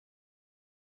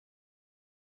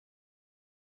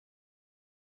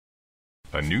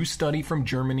A new study from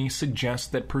Germany suggests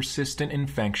that persistent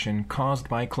infection caused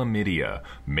by chlamydia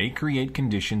may create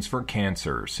conditions for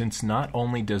cancer, since not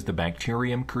only does the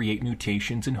bacterium create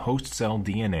mutations in host cell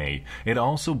DNA, it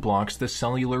also blocks the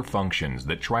cellular functions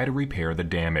that try to repair the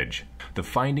damage. The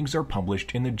findings are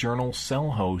published in the journal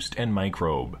Cell Host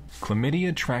Microbe.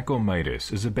 Chlamydia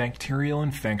trachomatis is a bacterial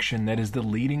infection that is the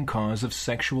leading cause of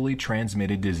sexually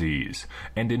transmitted disease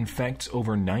and infects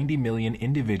over 90 million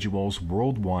individuals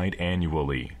worldwide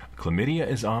annually. Chlamydia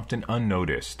is often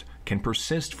unnoticed, can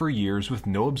persist for years with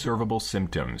no observable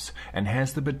symptoms, and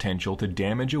has the potential to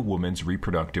damage a woman's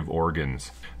reproductive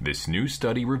organs. This new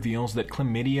study reveals that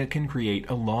chlamydia can create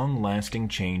a long-lasting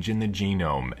change in the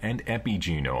genome and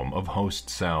epigenome of host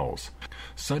cells.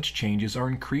 Such changes are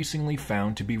increasingly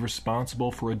found to be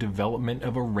responsible for a development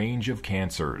of a range of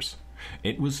cancers.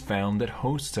 It was found that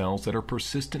host cells that are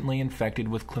persistently infected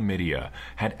with chlamydia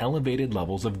had elevated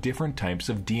levels of different types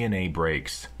of DNA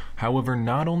breaks. However,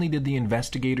 not only did the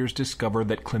investigators discover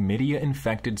that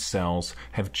chlamydia-infected cells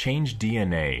have changed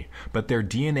DNA, but their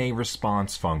DNA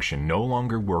response function no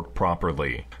longer worked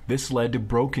properly. This led to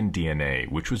broken DNA,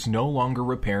 which was no longer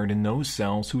repaired in those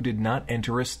cells who did not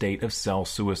enter a state of cell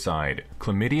suicide.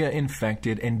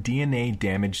 Chlamydia-infected and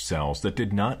DNA-damaged cells that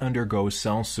did not undergo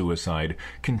cell suicide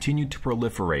continued to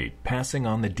proliferate, passing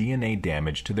on the DNA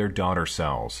damage to their daughter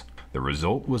cells. The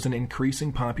result was an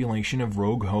increasing population of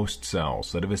rogue host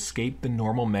cells that have escaped the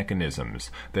normal mechanisms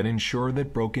that ensure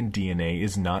that broken DNA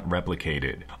is not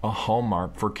replicated, a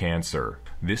hallmark for cancer.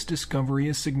 This discovery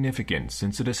is significant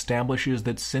since it establishes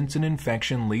that since an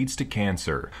infection leads to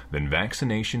cancer, then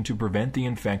vaccination to prevent the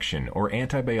infection or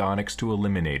antibiotics to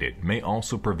eliminate it may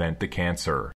also prevent the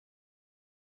cancer.